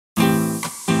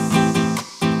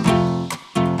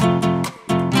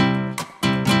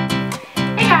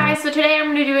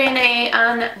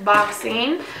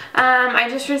unboxing. I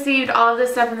just received all of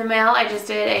this stuff in the mail. I just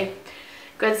did a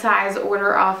good size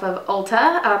order off of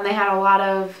Ulta. They had a lot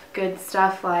of good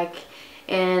stuff like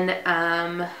in,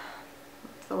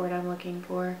 what's the word I'm looking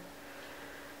for?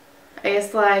 I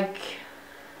guess like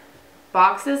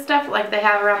boxes stuff like they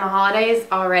have around the holidays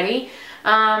already.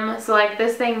 So like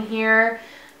this thing here,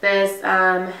 this,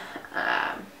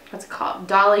 what's it called?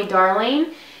 Dolly Darling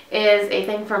is a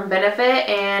thing from Benefit,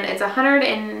 and it's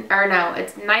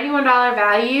it's $91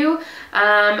 value,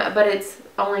 but it's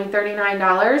only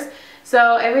 $39.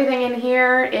 So everything in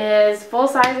here is full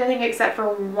size, I think, except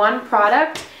for one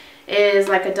product is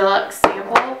like a deluxe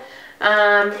sample.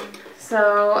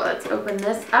 So let's open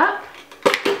this up.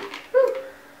 Whew.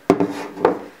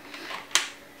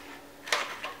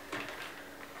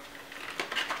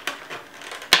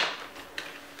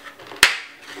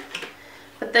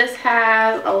 But this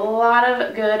has a lot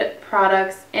of good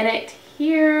products in it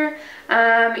here.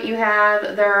 You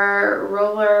have their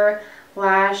Roller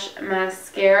Lash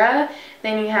Mascara.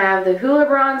 Then you have the Hoola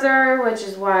Bronzer, which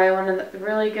is why one of the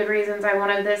really good reasons I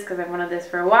wanted this, because I wanted this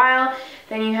for a while.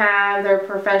 Then you have their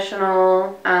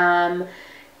Professional primer,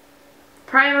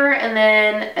 and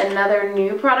then another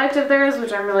new product of theirs,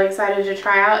 which I'm really excited to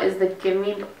try out, is the Give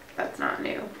Me, that's not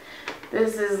new.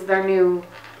 This is their new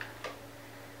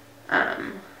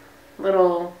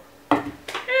little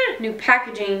new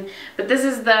packaging, but this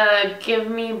is the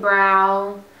Give Me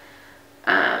Brow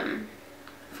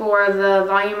for the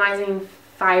volumizing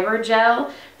fiber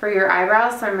gel for your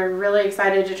eyebrows, so I'm really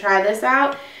excited to try this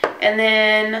out. And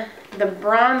then the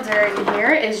bronzer in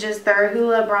here is just their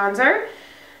Hoola Bronzer,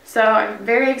 so I'm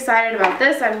very excited about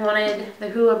this. I've wanted the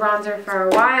Hoola Bronzer for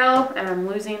a while, and I'm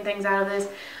losing things out of this,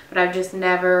 but I've just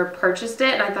never purchased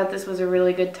it, and I thought this was a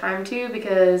really good time to,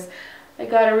 because I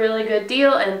got a really good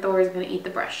deal, and Thor's gonna eat the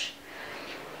brush.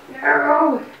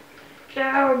 No!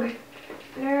 Dog!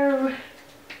 No!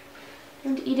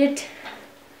 Don't eat it.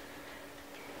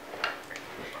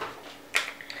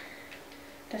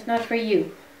 That's not for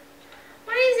you.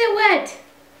 Why is it wet?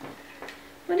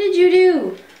 What did you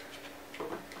do?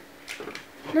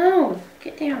 No,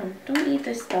 get down. Don't eat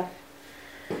this stuff.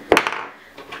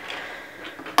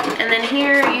 And then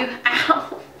here you,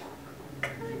 ow.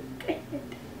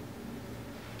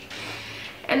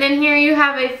 And then here you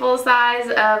have a full size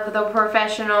of the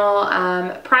Professional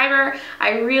primer.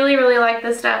 I really, really like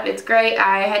this stuff. It's great.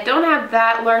 I don't have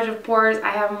that large of pores. I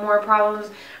have more problems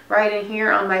right in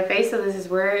here on my face, so this is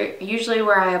usually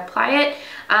where I apply it.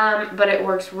 But it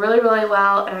works really, really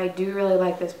well, and I do really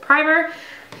like this primer.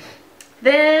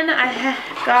 Then I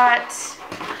got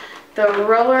the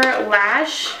Roller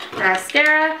Lash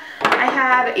Mascara. I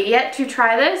have yet to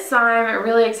try this, so I'm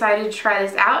really excited to try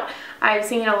this out. I've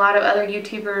seen a lot of other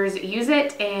YouTubers use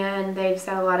it, and they've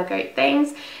said a lot of great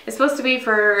things. It's supposed to be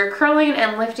for curling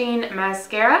and lifting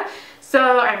mascara,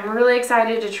 so I'm really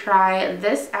excited to try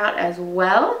this out as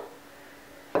well.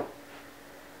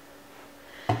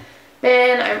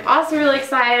 Then I'm also really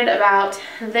excited about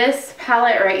this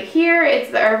palette right here. It's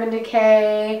the Urban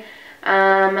Decay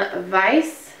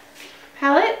Vice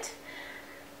palette.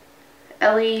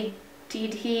 LED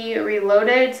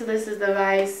Reloaded. So this is the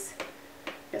Vice,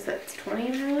 I guess that's 20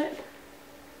 in palette.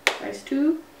 Vice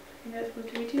 2. I think that's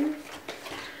supposed to be 2.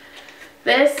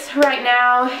 This right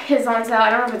now is on sale. I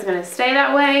don't know if it's going to stay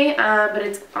that way, but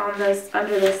it's on this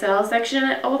under the sale section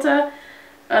at Ulta.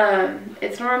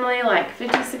 It's normally like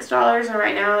 $56, and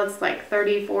right now it's like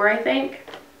 $34, I think,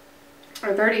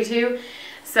 or $32.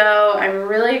 So I'm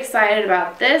really excited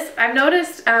about this. I've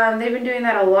noticed they've been doing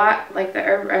that a lot, like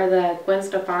the Gwen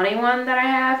Stefani one that I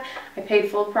have. I paid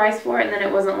full price for it, and then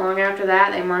it wasn't long after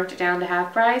that they marked it down to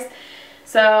half price.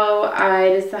 So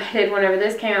I decided whenever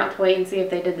this came out to wait and see if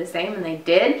they did the same, and they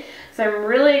did. So I'm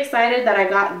really excited that I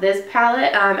got this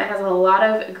palette. It has a lot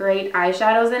of great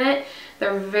eyeshadows in it.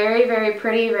 They're very, very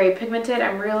pretty, very pigmented.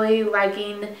 I'm really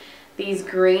liking these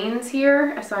greens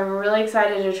here, so I'm really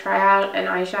excited to try out an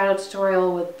eyeshadow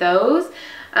tutorial with those.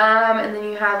 And then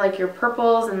you have like your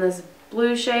purples and this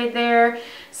blue shade there.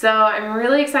 So I'm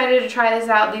really excited to try this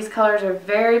out. These colors are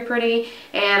very pretty,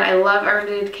 and I love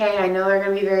Urban Decay. I know they're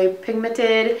going to be very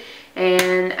pigmented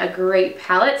and a great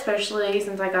palette, especially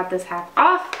since I got this half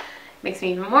off. Makes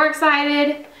me even more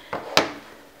excited.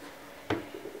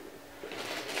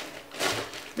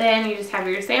 Then you just have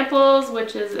your samples,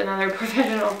 which is another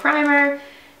Professional primer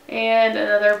and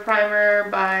another primer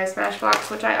by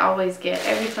Smashbox, which I always get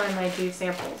every time I do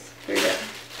samples through them.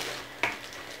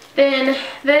 Then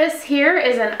this here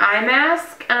is an eye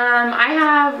mask. I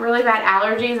have really bad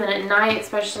allergies, and at night,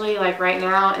 especially like right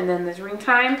now and then the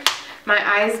springtime,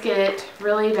 My eyes get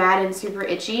really bad and super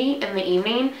itchy in the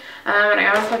evening, and I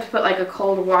always have to put like a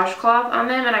cold washcloth on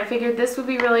them, and I figured this would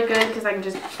be really good because I can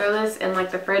just throw this in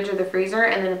like the fridge or the freezer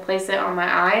and then place it on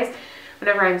my eyes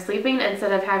whenever I'm sleeping,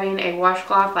 instead of having a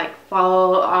washcloth like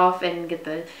fall off and get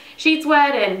the sheets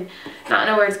wet and not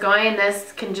know where it's going.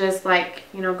 This can just like,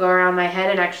 you know, go around my head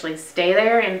and actually stay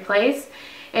there in place.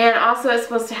 And also it's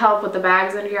supposed to help with the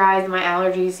bags under your eyes. My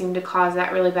allergies seem to cause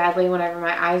that really badly whenever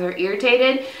my eyes are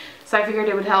irritated. So I figured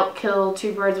it would help kill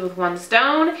two birds with one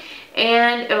stone,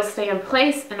 and it'll stay in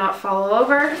place and not fall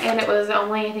over. And it was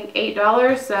only, I think,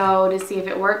 $8, so to see if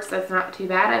it works, that's not too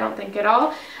bad, I don't think at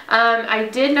all. I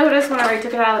did notice whenever I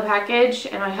took it out of the package,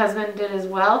 and my husband did as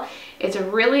well, it's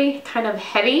really kind of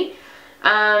heavy.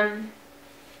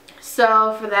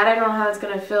 So for that, I don't know how it's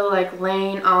going to feel like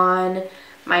laying on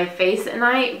my face at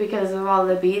night because of all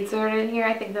the beads that are in here.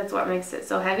 I think that's what makes it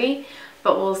so heavy,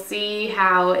 but we'll see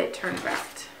how it turns out.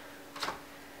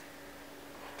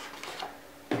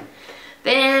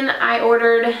 Then I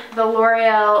ordered the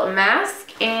L'Oreal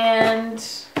mask, and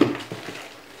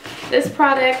this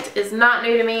product is not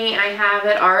new to me. I have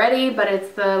it already, but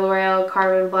it's the L'Oreal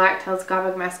Carbon Black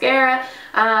Telescopic Mascara.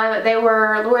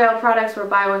 L'Oreal products were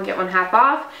buy one get one half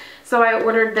off. So I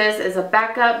ordered this as a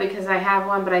backup because I have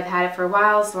one, but I've had it for a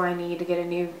while, so I need to get a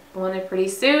new one pretty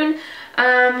soon. So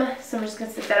I'm just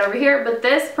going to stick that over here. But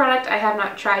this product I have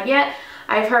not tried yet.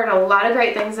 I've heard a lot of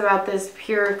great things about this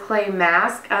pure clay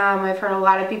mask. I've heard a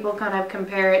lot of people kind of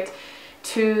compare it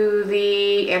to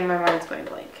the, and my mind's going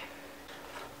blank.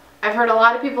 I've heard a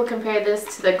lot of people compare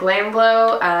this to the Glam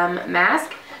Glow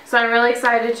mask. So I'm really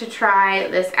excited to try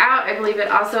this out. I believe it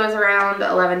also is around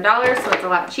 $11, so it's a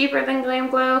lot cheaper than Glam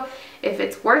Glow if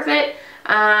it's worth it.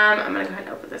 I'm going to go ahead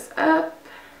and open this up.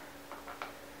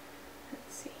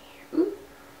 Let's see. Ooh.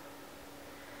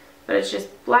 But it's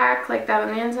just black like that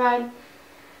on the inside.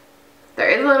 There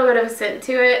is a little bit of a scent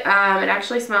to it. It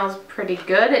actually smells pretty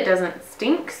good. It doesn't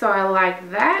stink, so I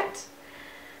like that.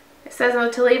 It says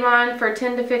to leave on for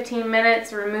 10 to 15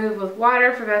 minutes, remove with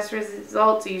water. For best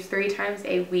results, use 3 times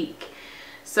a week.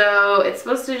 So it's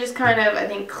supposed to just kind of, I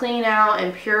think, clean out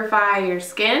and purify your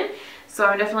skin. So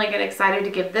I'm definitely getting excited to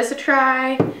give this a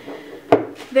try.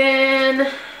 Then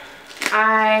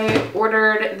I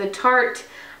ordered the Tarte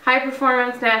High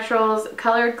Performance Naturals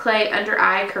Colored Clay Under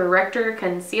Eye Corrector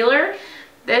Concealer.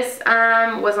 This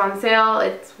was on sale.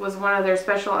 It was one of their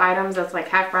special items that's like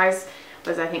half price. It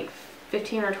was, I think,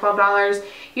 $15 or $12.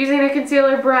 Using a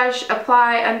concealer brush,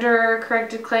 apply under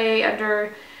corrected clay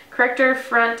under corrector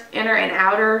front, inner, and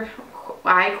outer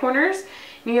eye corners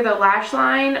near the lash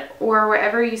line or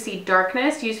wherever you see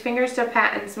darkness. Use fingers to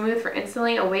pat and smooth for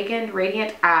instantly awakened,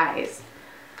 radiant eyes.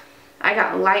 I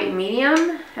got light medium,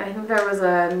 and I think there was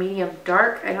a medium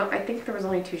dark. I think there was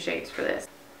only 2 shades for this.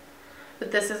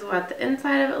 But this is what the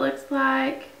inside of it looks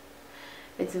like.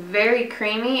 It's very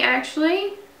creamy,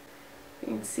 actually. You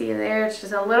can see there, it's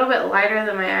just a little bit lighter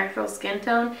than my actual skin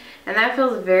tone, and that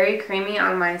feels very creamy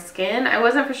on my skin. I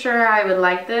wasn't for sure how I would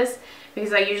like this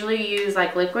because I usually use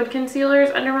like liquid concealers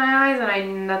under my eyes,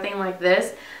 and nothing like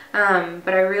this.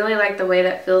 But I really like the way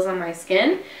that feels on my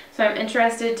skin, so I'm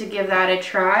interested to give that a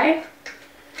try.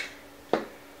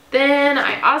 Then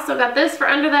I also got this for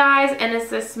under the eyes, and it's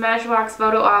the Smashbox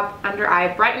Photo Op Under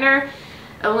Eye Brightener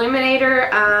Illuminator.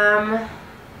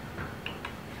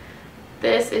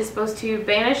 This is supposed to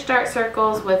banish dark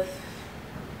circles with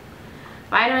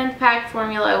vitamin-packed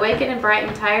formula, awaken and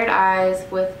brighten tired eyes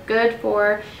with good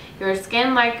for your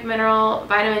skin like mineral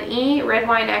vitamin E, red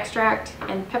wine extract,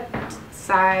 and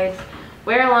peptides.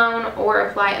 Wear alone or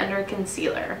apply under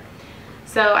concealer.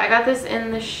 So I got this in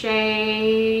the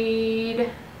shade,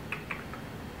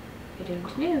 I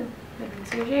don't know. I didn't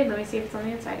see a shade. Let me see if it's on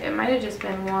the inside. It might have just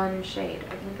been 1 shade.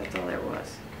 I think that's all there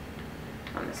was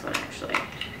on this one, actually.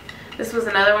 This was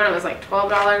another one. It was like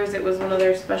 $12. It was one of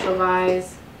their special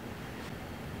buys.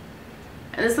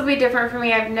 And this will be different for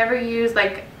me. I've never used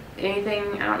like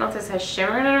anything, I don't know if this has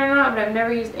shimmer in it or not, but I've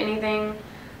never used anything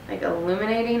like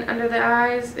illuminating under the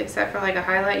eyes except for like a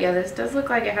highlight. Yeah, this does look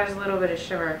like it has a little bit of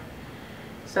shimmer.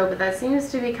 So, but that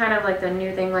seems to be kind of like the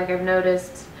new thing. Like I've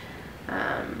noticed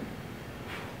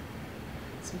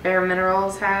Bare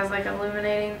Minerals has like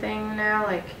illuminating thing now.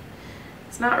 Like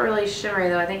it's not really shimmery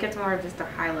though. I think it's more of just a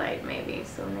highlight maybe.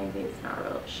 So maybe it's not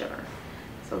really shimmer.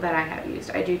 So that I have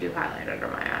used. I do highlight under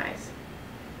my eyes.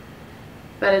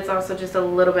 But it's also just a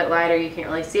little bit lighter. You can't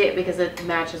really see it because it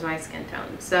matches my skin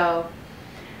tone. So,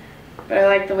 but I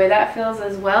like the way that feels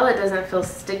as well. It doesn't feel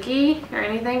sticky or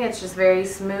anything. It's just very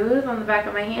smooth on the back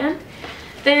of my hand.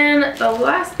 Then the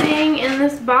last thing in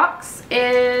this box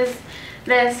is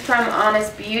this from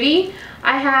Honest Beauty.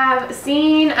 I have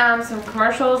seen some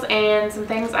commercials and some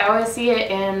things. I always see it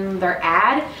in their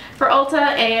ad for Ulta,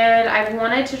 and I've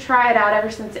wanted to try it out ever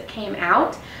since it came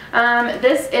out.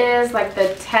 This is like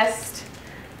the test,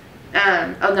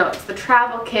 oh no, it's the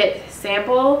travel kit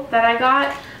sample that I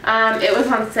got. It was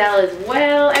on sale as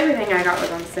well. Everything I got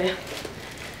was on sale.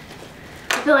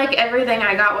 I feel like everything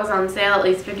I got was on sale, at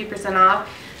least 50% off.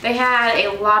 They had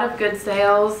a lot of good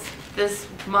sales this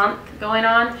month going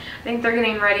on. I think they're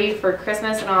getting ready for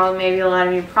Christmas and all, maybe a lot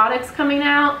of new products coming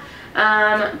out.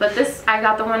 But this, I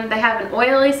got the one, they have an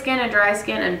oily skin, a dry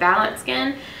skin, and balanced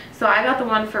skin. So I got the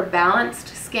one for balanced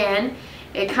skin.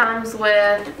 It comes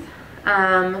with,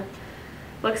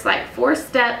 looks like 4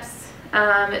 steps.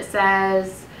 It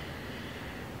says,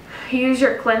 use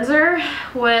your cleanser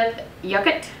with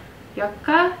yucca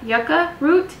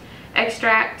root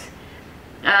extract.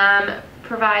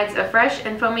 Provides a fresh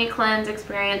and foamy cleanse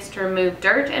experience to remove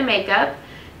dirt and makeup.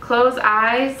 Close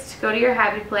eyes to go to your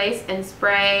happy place and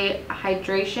spray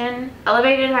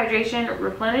elevated hydration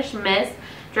replenish mist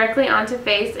directly onto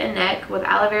face and neck with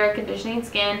aloe vera conditioning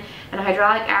skin and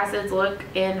hyaluronic acids. Look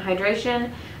in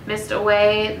hydration mist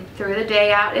away through the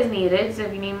day out is needed, so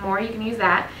if you need more you can use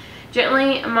that.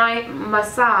 Gently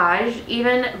massage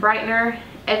even brightener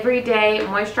everyday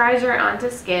moisturizer onto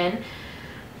skin.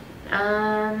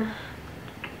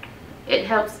 It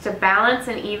helps to balance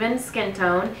an even skin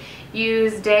tone.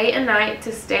 Use day and night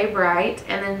to stay bright.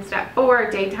 And then step 4,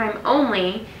 daytime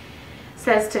only,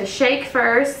 says to shake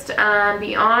first.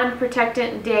 Beyond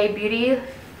Protectant Day Beauty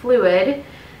Fluid,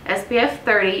 SPF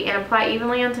 30, and apply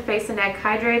evenly onto face and neck.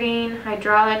 Hydrating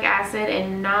hyaluronic acid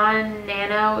and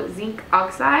non-nano zinc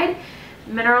oxide.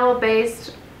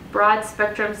 Mineral-based broad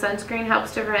spectrum sunscreen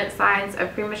helps to prevent signs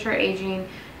of premature aging.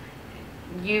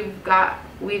 We've got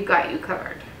you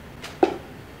covered.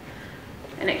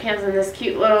 And it comes in this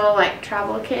cute little like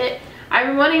travel kit. I've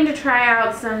been wanting to try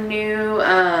out some new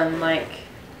like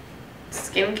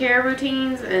skincare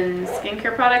routines and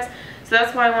skincare products, so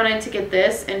that's why I wanted to get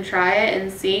this and try it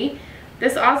and see.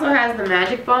 This also has the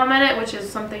magic balm in it, which is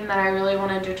something that I really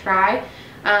wanted to try.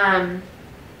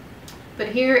 But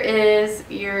here is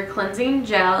your cleansing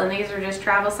gel, and these are just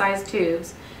travel size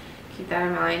tubes. Keep that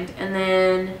in mind. And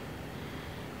then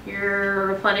your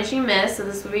replenishing mist, so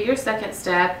this will be your second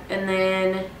step, and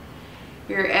then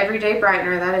your everyday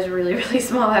brightener. That is really, really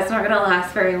small. That's not going to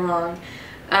last very long.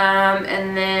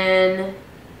 And then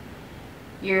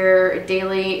your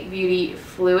daily beauty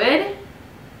fluid.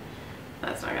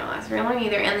 That's not going to last very long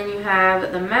either. And then you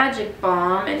have the magic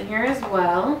balm in here as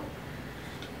well.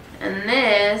 And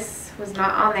this was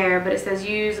not on there, but it says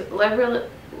use liberally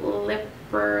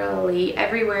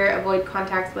everywhere, avoid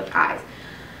contacts with eyes.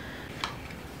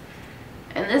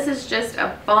 And this is just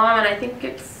a balm, and I think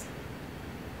it's,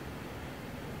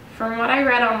 from what I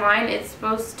read online, it's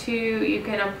supposed to, you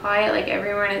can apply it like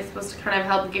everywhere, and it's supposed to kind of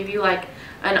help give you like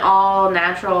an all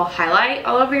natural highlight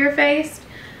all over your face,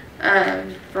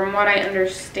 from what I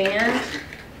understand.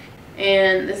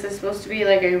 And this is supposed to be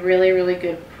like a really, really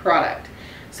good product.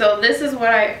 So this is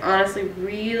what I honestly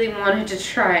really wanted to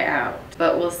try out,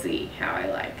 but we'll see how I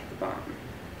like the balm,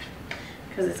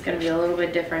 because it's going to be a little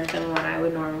bit different than what I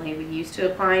would normally be used to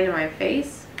applying to my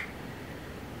face.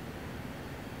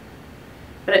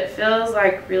 But it feels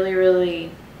like really,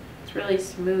 really, it's really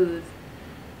smooth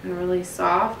and really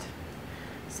soft.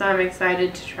 So I'm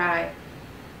excited to try.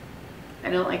 I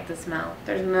don't like the smell.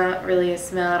 There's not really a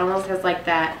smell. It almost has like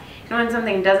that, you know, when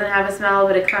something doesn't have a smell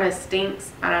but it kind of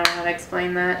stinks. I don't know how to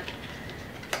explain that.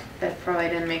 That probably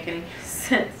didn't make any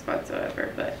sense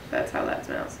whatsoever, but that's how that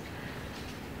smells.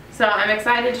 So I'm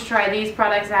excited to try these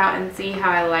products out and see how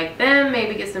I like them.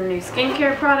 Maybe get some new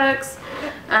skincare products,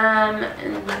 and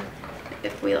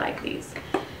if we like these.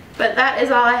 But that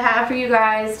is all I have for you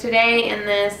guys today in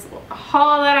this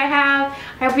haul that I have.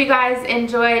 I hope you guys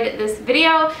enjoyed this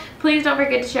video. Please don't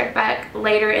forget to check back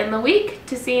later in the week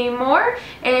to see more,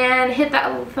 and hit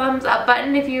that thumbs up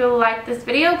button if you like this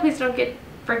video. Please don't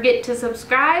forget to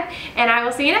subscribe, and I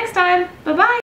will see you next time. Bye bye.